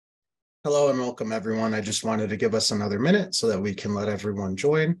Hello and welcome everyone. I just wanted to give us another minute so that we can let everyone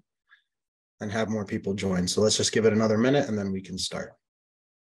join and have more people join. So let's just give it another minute and then we can start.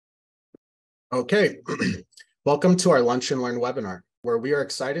 Okay, welcome to our Lunch and Learn webinar, where we are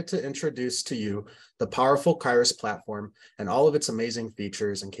excited to introduce to you the powerful Qyrus platform and all of its amazing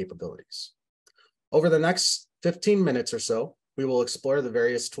features and capabilities. Over the next 15 minutes or so, we will explore the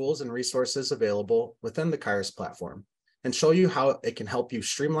various tools and resources available within the Qyrus platform and show you how it can help you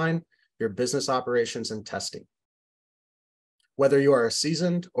streamline your business operations and testing. Whether you are a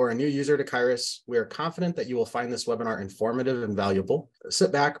seasoned or a new user to Qyrus, we are confident that you will find this webinar informative and valuable.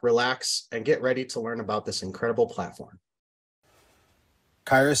 Sit back, relax, and get ready to learn about this incredible platform.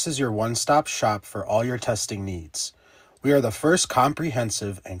 Qyrus is your one-stop shop for all your testing needs. We are the first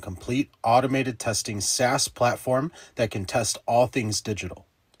comprehensive and complete automated testing SaaS platform that can test all things digital.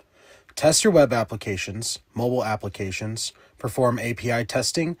 Test your web applications, mobile applications, perform API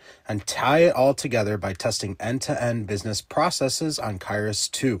testing, and tie it all together by testing end-to-end business processes on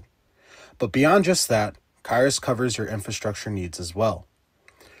Qyrus too. But beyond just that, Qyrus covers your infrastructure needs as well.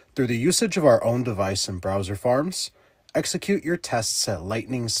 Through the usage of our own device and browser farms, execute your tests at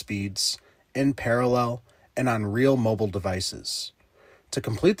lightning speeds, in parallel, and on real mobile devices. To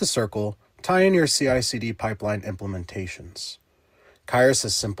complete the circle, tie in your CI/CD pipeline implementations. Qyrus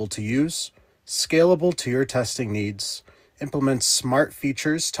is simple to use, scalable to your testing needs, implements smart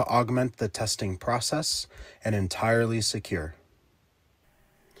features to augment the testing process, and entirely secure.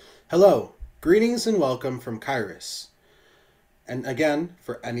 Hello, greetings and welcome from Qyrus. And again,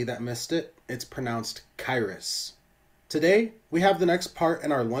 for any that missed it, it's pronounced Qyrus. Today, we have the next part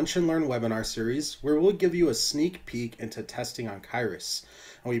in our Lunch and Learn webinar series where we'll give you a sneak peek into testing on Qyrus.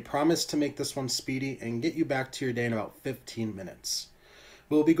 And we promise to make this one speedy and get you back to your day in about 15 minutes.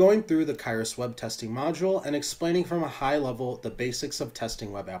 We'll be going through the Qyrus web testing module and explaining from a high level the basics of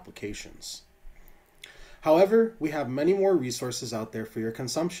testing web applications. However, we have many more resources out there for your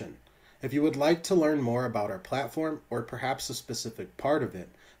consumption. If you would like to learn more about our platform or perhaps a specific part of it,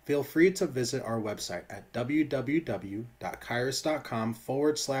 feel free to visit our website at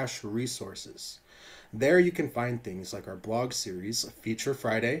www.qyrus.com/resources. There you can find things like our blog series, Feature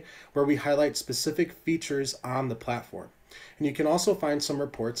Friday, where we highlight specific features on the platform. And you can also find some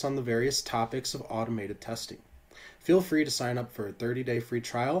reports on the various topics of automated testing. Feel free to sign up for a 30-day free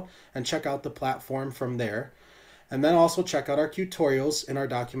trial and check out the platform from there. And then also check out our tutorials in our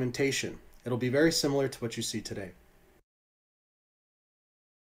documentation. It'll be very similar to what you see today.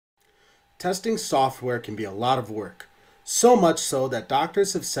 Testing software can be a lot of work. So much so that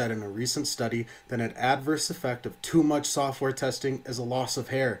doctors have said in a recent study that an adverse effect of too much software testing is a loss of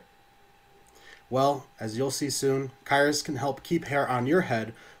hair. Well, as you'll see soon, Qyrus can help keep hair on your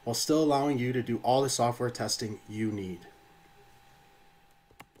head while still allowing you to do all the software testing you need.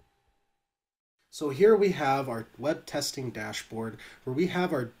 So here we have our web testing dashboard where we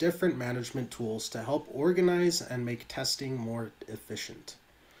have our different management tools to help organize and make testing more efficient.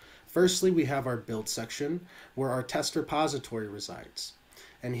 Firstly, we have our build section where our test repository resides.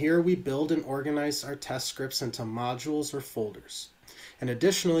 And here we build and organize our test scripts into modules or folders. And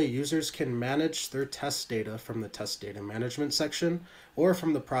additionally, users can manage their test data from the test data management section or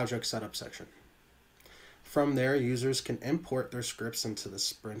from the project setup section. From there, users can import their scripts into the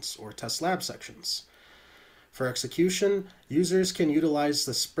sprints or test lab sections. For execution, users can utilize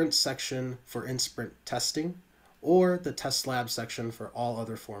the sprint section for in-sprint testing or the test lab section for all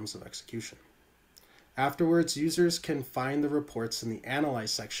other forms of execution. Afterwards, users can find the reports in the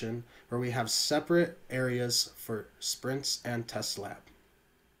Analyze section where we have separate areas for sprints and test lab.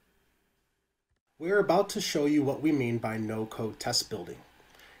 We are about to show you what we mean by no-code test building.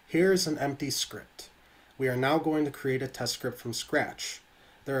 Here's an empty script. We are now going to create a test script from scratch.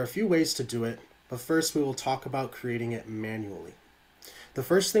 There are a few ways to do it, but first we will talk about creating it manually. The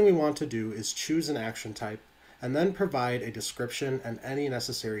first thing we want to do is choose an action type and then provide a description and any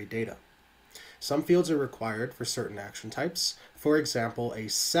necessary data. Some fields are required for certain action types. For example, a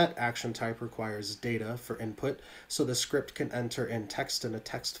set action type requires data for input, so the script can enter in text in a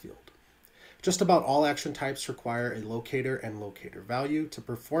text field. Just about all action types require a locator and locator value to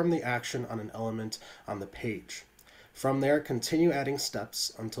perform the action on an element on the page. From there, continue adding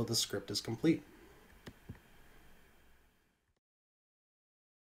steps until the script is complete.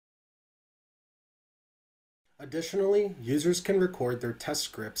 Additionally, users can record their test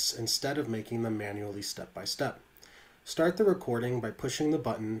scripts instead of making them manually step by step. Start the recording by pushing the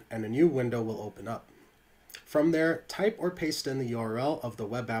button and a new window will open up. From there, type or paste in the URL of the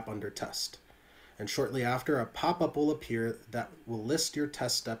web app under test. And shortly after, a pop-up will appear that will list your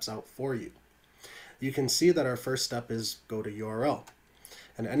test steps out for you. You can see that our first step is go to URL.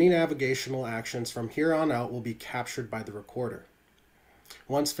 and any navigational actions from here on out will be captured by the recorder.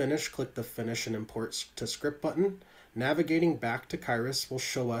 Once finished, click the Finish and Import to Script button. Navigating back to Qyrus will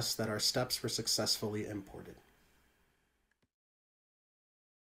show us that our steps were successfully imported.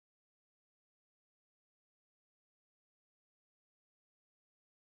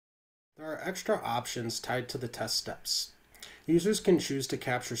 There are extra options tied to the test steps. Users can choose to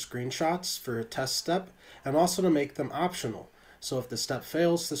capture screenshots for a test step and also to make them optional. So if the step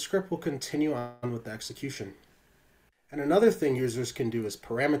fails, the script will continue on with the execution. And another thing users can do is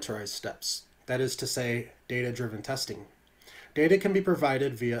parameterize steps. That is to say, data-driven testing. Data can be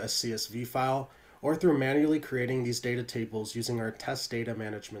provided via a CSV file or through manually creating these data tables using our test data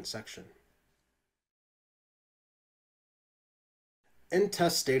management section. In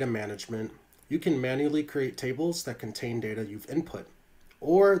test data management, you can manually create tables that contain data you've input,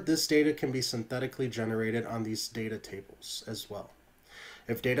 or this data can be synthetically generated on these data tables as well.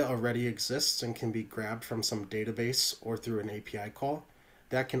 If data already exists and can be grabbed from some database or through an API call,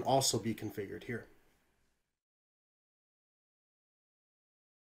 that can also be configured here.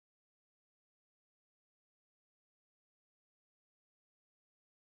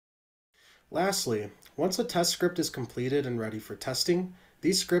 Lastly, once a test script is completed and ready for testing,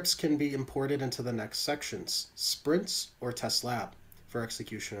 these scripts can be imported into the next sections, sprints or test lab, for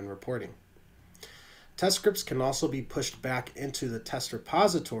execution and reporting. Test scripts can also be pushed back into the test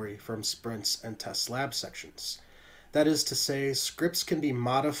repository from sprints and test lab sections. That is to say, scripts can be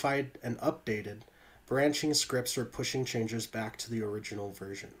modified and updated, branching scripts or pushing changes back to the original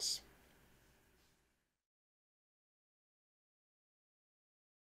versions.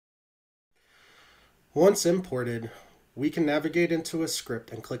 Once imported, we can navigate into a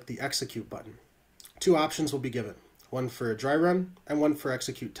script and click the Execute button. Two options will be given, one for a dry run and one for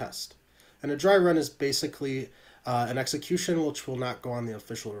execute test. And a dry run is basically an execution which will not go on the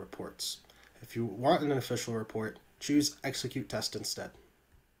official reports. If you want an official report, choose execute test instead.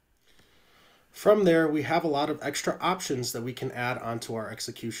 From there, we have a lot of extra options that we can add onto our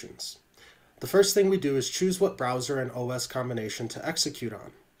executions. The first thing we do is choose what browser and OS combination to execute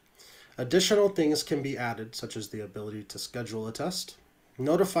on. Additional things can be added, such as the ability to schedule a test,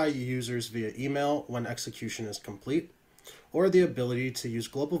 notify users via email when execution is complete, or the ability to use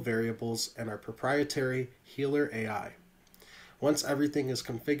global variables and our proprietary Healer AI. Once everything is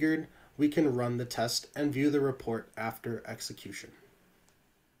configured, we can run the test and view the report after execution.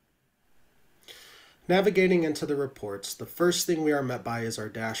 Navigating into the reports, the first thing we are met by is our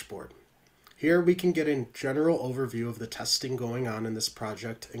dashboard. Here we can get a general overview of the testing going on in this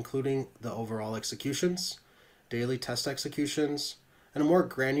project, including the overall executions, daily test executions, and a more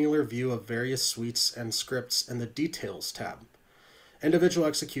granular view of various suites and scripts in the Details tab. Individual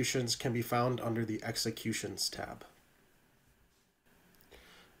executions can be found under the Executions tab.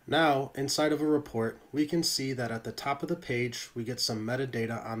 Now, inside of a report, we can see that at the top of the page, we get some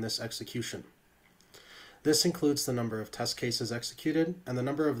metadata on this execution. This includes the number of test cases executed and the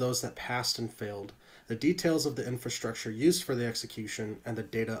number of those that passed and failed, the details of the infrastructure used for the execution, and the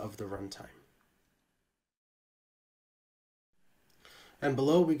data of the runtime. And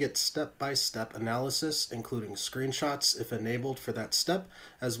below we get step-by-step analysis, including screenshots if enabled for that step,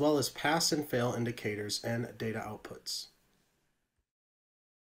 as well as pass and fail indicators and data outputs.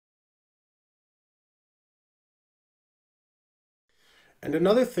 And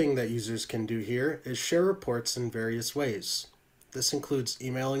another thing that users can do here is share reports in various ways. This includes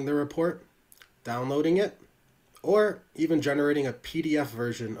emailing the report, downloading it, or even generating a PDF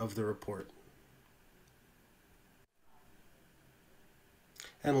version of the report.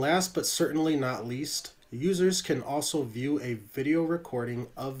 And last but certainly not least, users can also view a video recording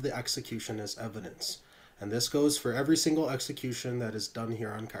of the execution as evidence. And this goes for every single execution that is done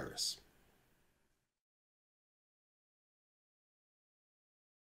here on Qyrus.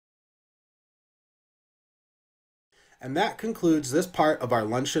 And that concludes this part of our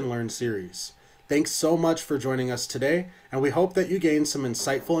Lunch and Learn series. Thanks so much for joining us today, and we hope that you gained some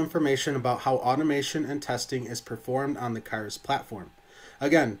insightful information about how automation and testing is performed on the Qyrus platform.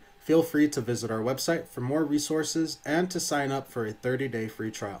 Again, feel free to visit our website for more resources and to sign up for a 30-day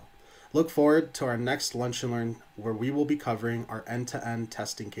free trial. Look forward to our next Lunch and Learn, where we will be covering our end-to-end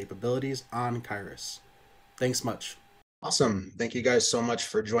testing capabilities on Qyrus. Thanks much. Awesome. Thank you guys so much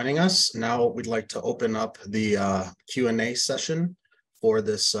for joining us. Now we'd like to open up the Q&A session for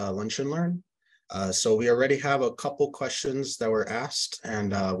this Lunch and Learn. So we already have a couple questions that were asked,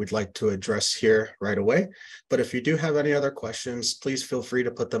 and we'd like to address here right away. But if you do have any other questions, please feel free to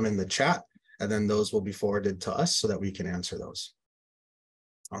put them in the chat, and then those will be forwarded to us so that we can answer those.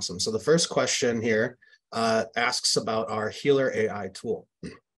 Awesome. So the first question here asks about our Healer AI tool.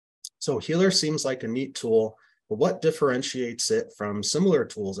 So Healer seems like a neat tool, but what differentiates it from similar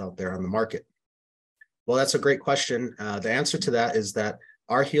tools out there on the market? Well, that's a great question. The answer to that is that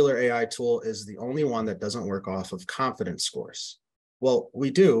our Healer AI tool is the only one that doesn't work off of confidence scores. Well, we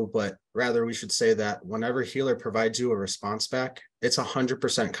do, but rather we should say that whenever Healer provides you a response back, it's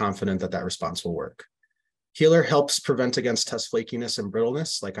 100% confident that that response will work. Healer helps prevent against test flakiness and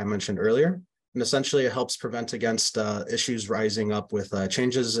brittleness, like I mentioned earlier. And essentially it helps prevent against issues rising up with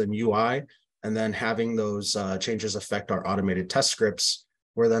changes in UI and then having those changes affect our automated test scripts,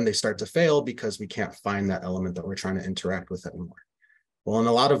 where then they start to fail because we can't find that element that we're trying to interact with anymore. Well, in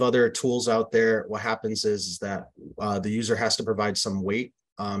a lot of other tools out there, what happens is that the user has to provide some weight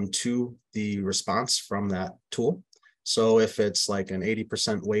to the response from that tool. So if it's like an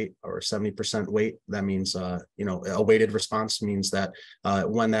 80% weight or 70% weight, that means, a weighted response means that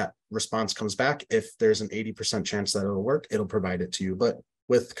when that response comes back, if there's an 80% chance that it'll work, it'll provide it to you. But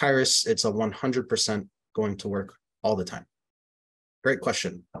with Qyrus, it's a 100% going to work all the time. Great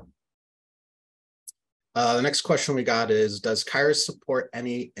question. The next question we got is, does Qyrus support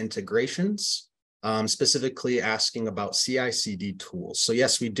any integrations? Specifically asking about CI/CD tools. So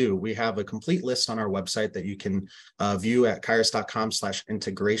yes, we do. We have a complete list on our website that you can view at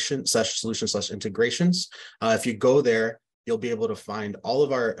qyrus.com/integration/solution/integrations. If you go there, you'll be able to find all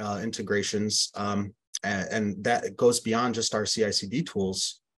of our integrations, and that goes beyond just our CI/CD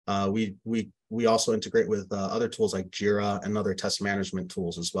tools. We also integrate with other tools like Jira and other test management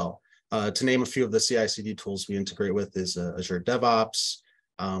tools as well. To name a few of the CI/CD tools we integrate with is Azure DevOps.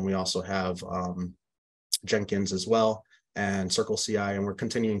 We also have Jenkins as well, and Circle CI, and we're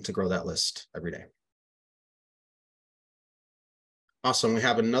continuing to grow that list every day. Awesome. We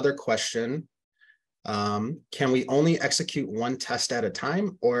have another question. Can we only execute one test at a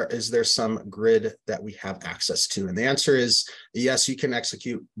time, or is there some grid that we have access to? And the answer is yes, you can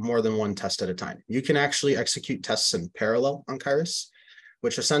execute more than one test at a time. You can actually execute tests in parallel on Qyrus,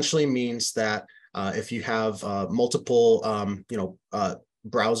 which essentially means that if you have multiple,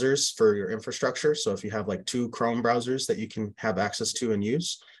 browsers for your infrastructure, so if you have like 2 Chrome browsers that you can have access to and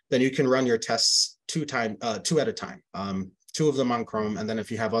use, then you can run your tests two at a time. 2 of them on Chrome, and then if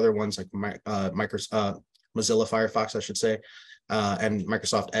you have other ones like Mozilla Firefox, I should say, and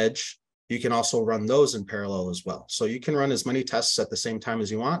Microsoft Edge, you can also run those in parallel as well. So you can run as many tests at the same time as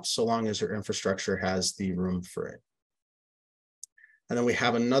you want, so long as your infrastructure has the room for it. And then we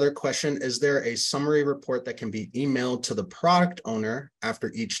have another question. Is there a summary report that can be emailed to the product owner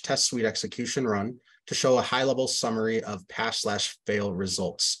after each test suite execution run to show a high-level summary of pass/fail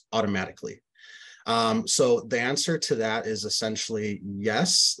results automatically? So the answer to that is essentially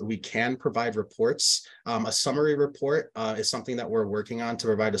yes, we can provide reports. A summary report is something that we're working on to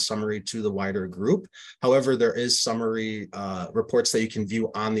provide a summary to the wider group. However, there is summary reports that you can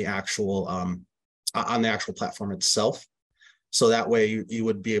view on the actual platform itself. So that way you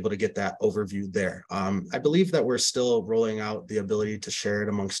would be able to get that overview there. I believe that we're still rolling out the ability to share it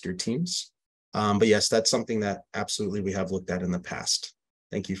amongst your teams. But yes, that's something that absolutely we have looked at in the past.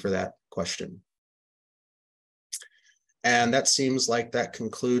 Thank you for that question. And that seems like that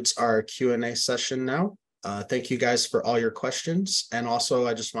concludes our Q&A session now. Thank you guys for all your questions. And also,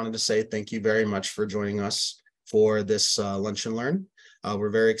 I just wanted to say thank you very much for joining us for this Lunch and Learn.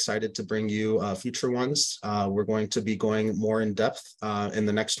 We're very excited to bring you future ones. We're going to be going more in depth in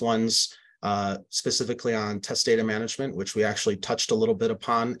the next ones, specifically on test data management, which we actually touched a little bit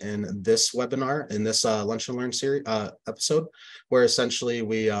upon in this webinar, in this Lunch and Learn series episode, where essentially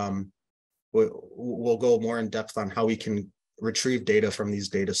we'll go more in depth on how we can retrieve data from these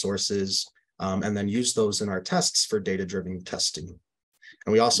data sources and then use those in our tests for data-driven testing.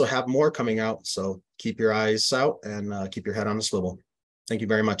 And we also have more coming out, so keep your eyes out and keep your head on a swivel. Thank you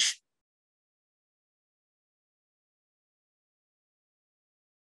very much.